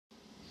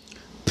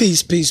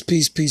Peace, peace,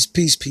 peace, peace,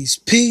 peace, peace,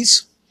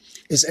 peace.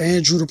 It's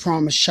Andrew, the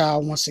Promised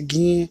Child, once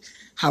again.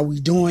 How we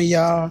doing,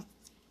 y'all?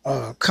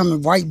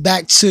 Coming right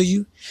back to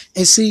you.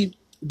 And see,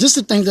 this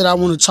is the thing that I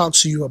want to talk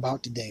to you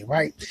about today,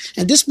 right?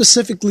 And this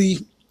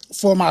specifically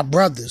for my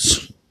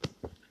brothers,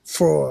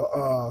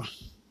 for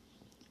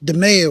the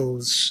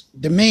males,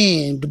 the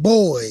men, the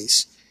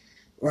boys,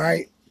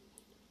 right?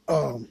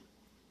 In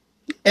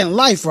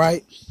life,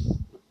 right?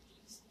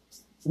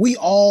 We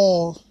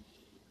all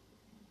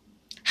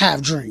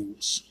have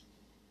dreams.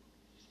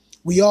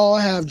 We all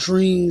have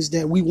dreams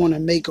that we want to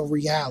make a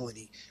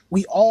reality.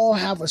 We all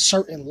have a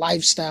certain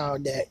lifestyle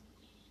that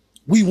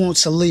we want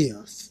to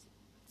live,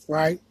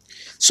 right?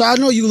 So I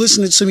know you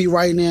listening to me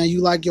right now.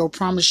 You like, your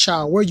Promised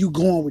Child, where you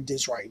going with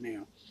this right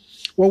now?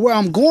 Well, where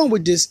I'm going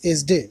with this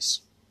is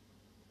this.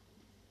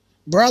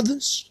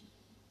 Brothers,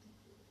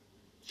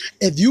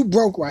 if you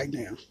broke right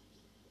now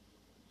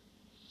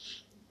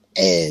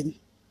and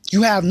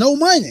you have no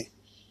money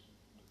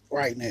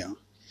right now,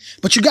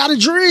 but you got a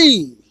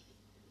dream,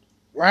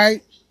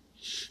 right?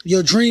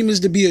 Your dream is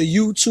to be a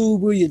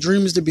YouTuber. Your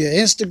dream is to be an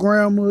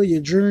Instagrammer.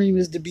 Your dream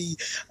is to be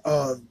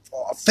a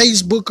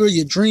Facebooker.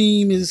 Your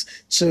dream is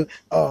to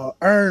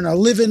earn a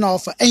living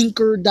off of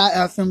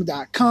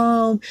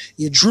anchor.fm.com.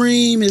 Your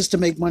dream is to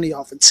make money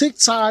off of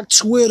TikTok,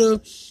 Twitter,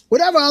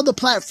 whatever other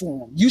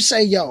platform. You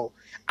say, yo,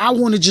 I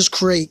want to just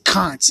create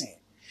content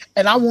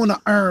and I want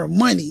to earn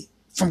money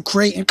from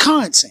creating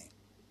content,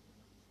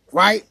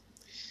 right?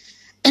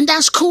 And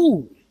that's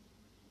cool.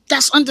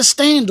 That's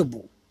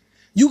understandable.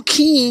 You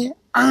can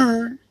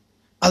earn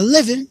a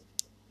living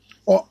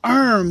or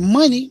earn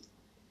money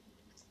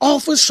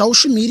off of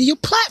social media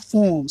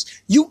platforms.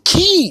 You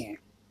can.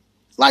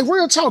 Like,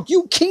 real talk,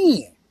 you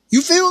can.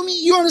 You feel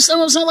me? You understand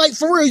what I'm saying? Like,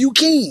 for real, you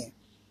can.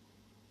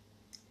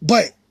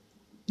 But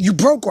you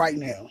broke right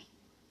now.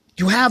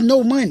 You have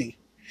no money.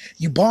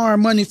 You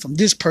borrowing money from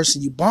this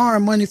person. You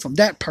borrowing money from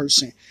that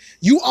person.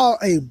 You are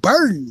a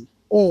burden,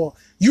 or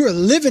you're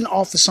living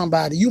off of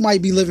somebody. You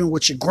might be living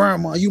with your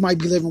grandma. You might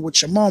be living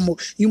with your mama.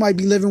 You might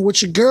be living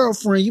with your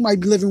girlfriend. You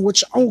might be living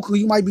with your uncle.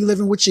 You might be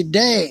living with your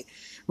dad,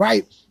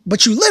 right?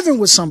 But you living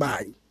with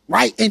somebody,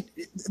 right? And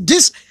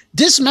this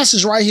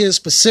message right here is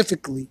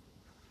specifically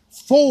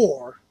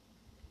for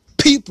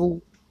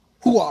people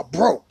who are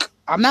broke.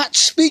 I'm not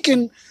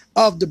speaking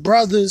of the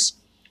brothers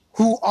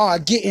who are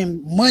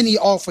getting money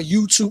off of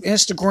YouTube,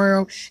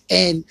 Instagram,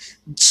 and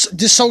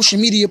the social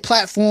media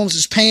platforms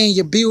is paying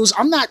your bills.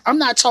 I'm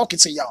not talking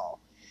to y'all,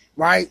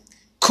 right?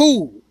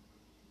 Cool.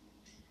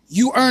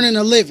 You earning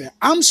a living.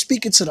 I'm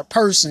speaking to the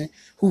person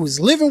who is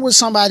living with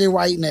somebody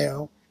right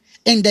now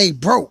and they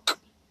broke.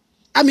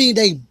 I mean,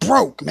 they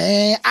broke,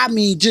 man. I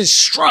mean, just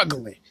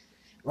struggling,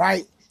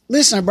 right?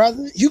 Listen,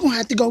 brother, you're going to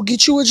have to go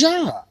get you a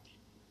job.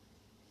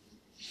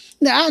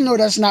 Now, I know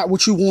that's not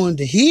what you wanted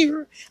to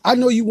hear. I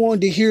know you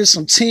wanted to hear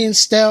some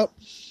 10-step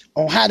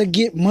on how to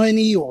get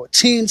money or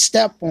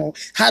 10-step on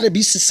how to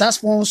be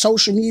successful on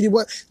social media.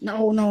 What?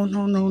 No.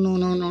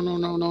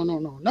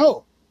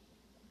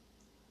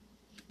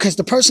 Because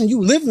the person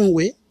you living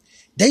with,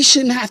 they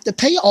shouldn't have to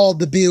pay all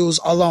the bills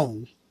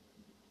alone.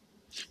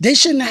 They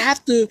shouldn't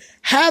have to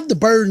have the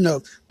burden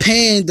of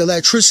paying the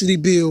electricity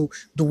bill,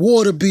 the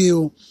water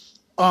bill,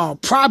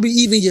 probably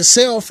even your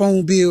cell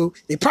phone bill.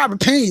 They probably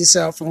paying your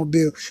cell phone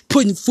bill,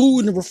 putting food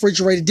in the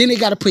refrigerator. Then they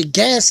got to put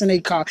gas in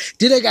their car.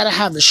 Then they got to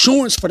have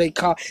insurance for their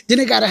car. Then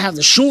they got to have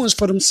insurance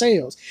for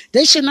themselves.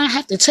 They should not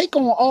have to take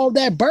on all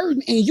that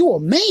burden, and you a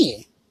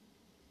man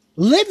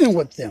living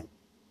with them.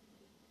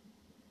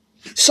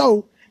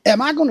 So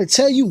am I going to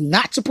tell you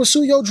not to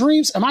pursue your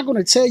dreams? Am I going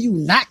to tell you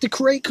not to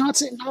create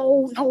content?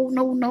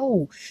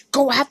 No.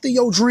 Go after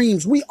your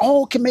dreams. We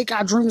all can make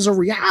our dreams a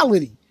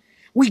reality.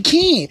 We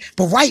can.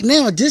 But right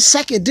now, this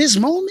second, this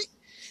moment,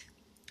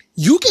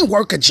 you can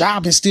work a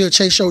job and still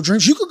chase your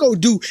dreams. You could go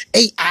do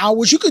 8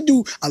 hours. You could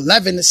do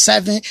 11 to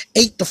 7,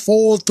 8 to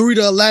 4, 3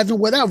 to 11,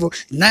 whatever,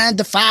 9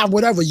 to 5,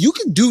 whatever. You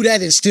can do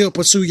that and still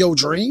pursue your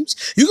dreams.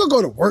 You could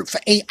go to work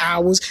for 8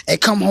 hours and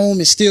come home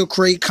and still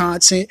create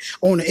content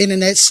on the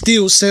internet,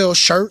 still sell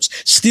shirts,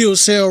 still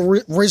sell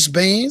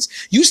wristbands.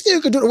 You still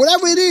could do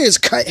whatever it is,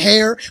 cut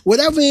hair,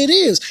 whatever it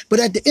is. But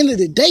at the end of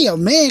the day, a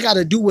man got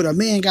to do what a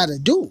man got to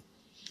do.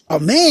 A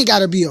man got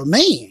to be a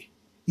man.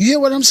 You hear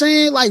what I'm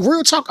saying? Like,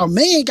 real talk, a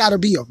man got to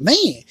be a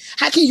man.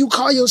 How can you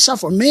call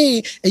yourself a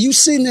man and you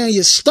sitting there in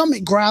your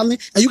stomach growling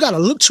and you got to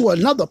look to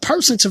another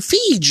person to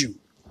feed you?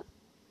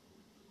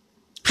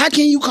 How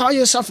can you call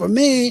yourself a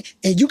man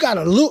and you got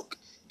to look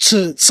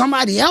to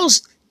somebody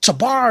else to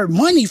borrow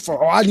money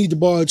for? Oh, I need to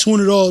borrow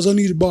 $20. I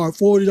need to borrow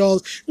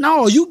 $40.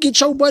 No, you get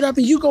your butt up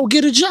and you go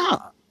get a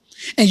job.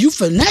 And you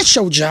finesse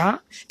your job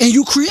and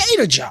you create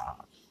a job.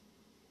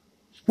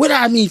 What do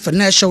I mean,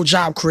 finesse your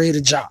job, create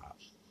a job?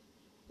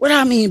 What do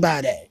I mean by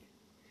that?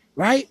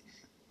 Right?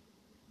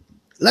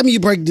 Let me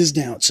break this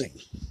down to you.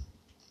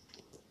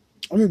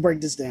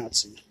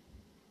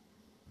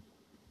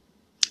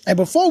 And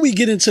before we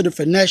get into the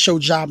finesse your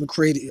job and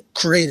create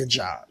a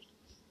job,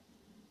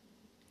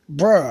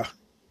 bruh,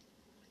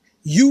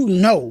 you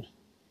know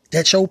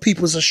that your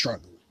peoples are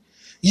struggling.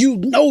 You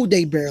know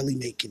they barely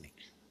making it.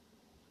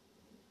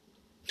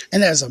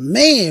 And as a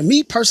man,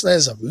 me personally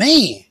as a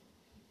man,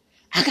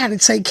 I got to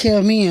take care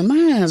of me and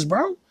mine,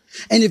 bro.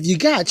 And if you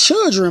got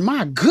children,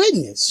 my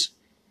goodness,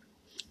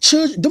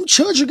 them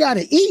children got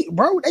to eat,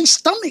 bro. They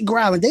stomach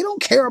growling. They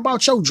don't care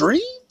about your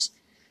dreams.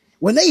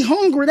 When they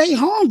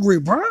hungry,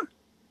 bro.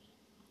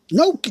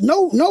 No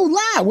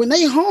lie. When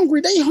they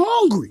hungry, they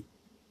hungry.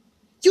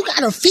 You got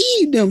to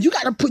feed them. You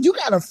got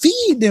to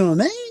feed them,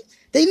 man.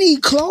 They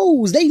need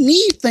clothes. They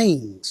need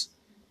things.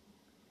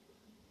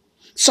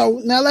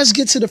 So now let's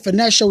get to the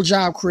finesse your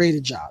job, create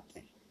a job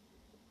thing,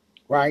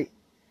 right?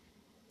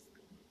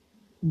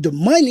 The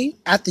money,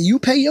 after you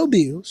pay your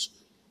bills,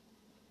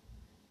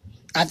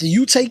 after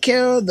you take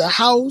care of the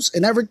house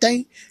and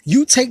everything,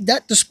 you take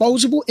that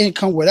disposable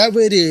income, whatever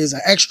it is,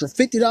 an extra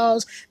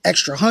 $50,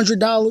 extra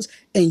 $100,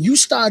 and you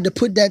start to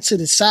put that to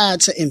the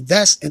side to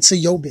invest into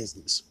your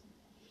business.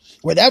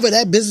 Whatever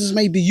that business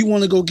may be, you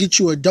want to go get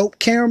you a dope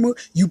camera,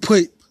 you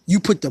put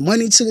the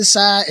money to the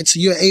side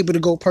until you're able to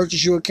go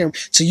purchase you a camera.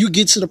 Till you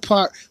get to the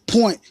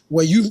point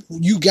where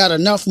you got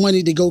enough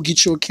money to go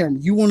get you a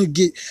camera. You want to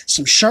get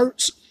some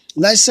shirts.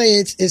 Let's say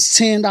it's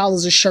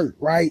 $10 a shirt,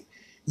 right?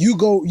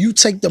 You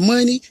take the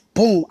money,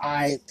 boom.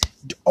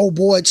 Old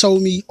boy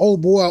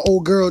or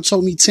old girl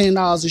told me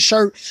 $10 a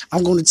shirt.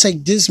 I'm going to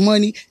take this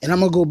money and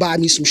I'm going to go buy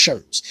me some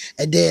shirts.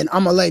 And then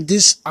I'm going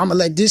to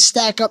let this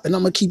stack up and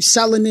I'm going to keep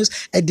selling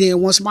this. And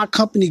then once my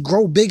company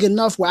grow big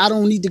enough where I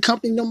don't need the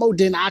company no more,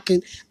 then I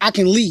can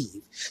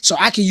leave. So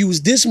I can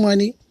use this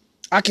money.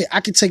 I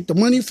can take the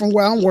money from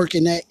where I'm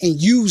working at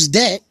and use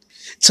that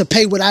to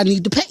pay what I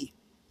need to pay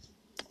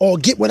or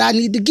get what I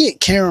need to get.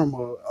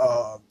 Camera,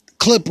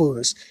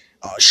 clippers,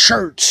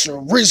 shirts,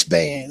 or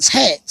wristbands,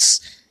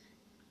 hats,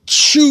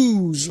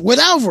 shoes,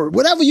 whatever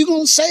you're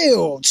going to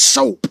sell,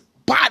 soap,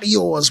 body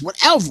oils,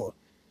 whatever.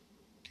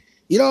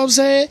 You know what I'm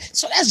saying?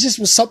 So that's just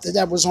was something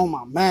that was on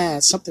my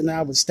mind, something that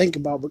I was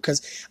thinking about,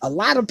 because a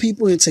lot of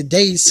people in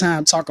today's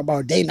time talk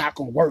about they not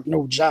going to work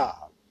no job.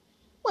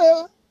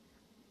 Well,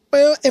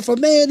 if a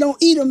man don't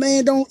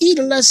eat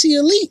unless he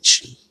a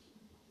leech.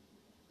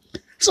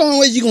 It's the only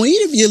way you're going to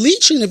eat if you're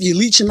leeching. If you're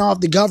leeching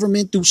off the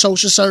government through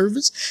social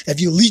service,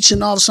 if you're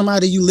leeching off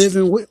somebody you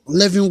living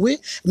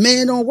with,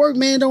 man don't work,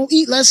 man don't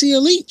eat unless he a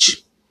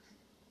leech.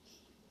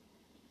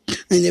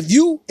 And if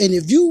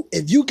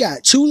you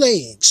got 2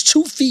 legs,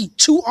 2 feet,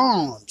 2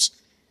 arms,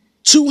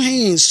 2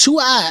 hands, 2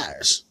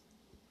 eyes,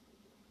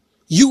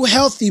 you a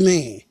healthy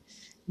man.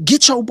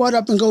 Get your butt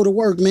up and go to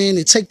work, man,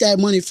 and take that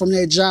money from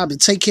that job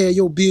and take care of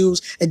your bills,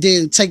 and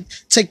then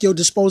take your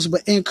disposable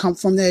income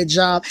from that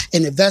job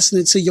and invest it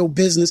into your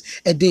business,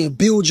 and then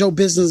build your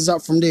business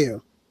up from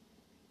there.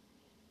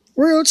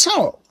 Real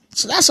talk.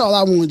 So that's all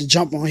I wanted to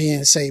jump on here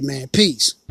and say, man. Peace.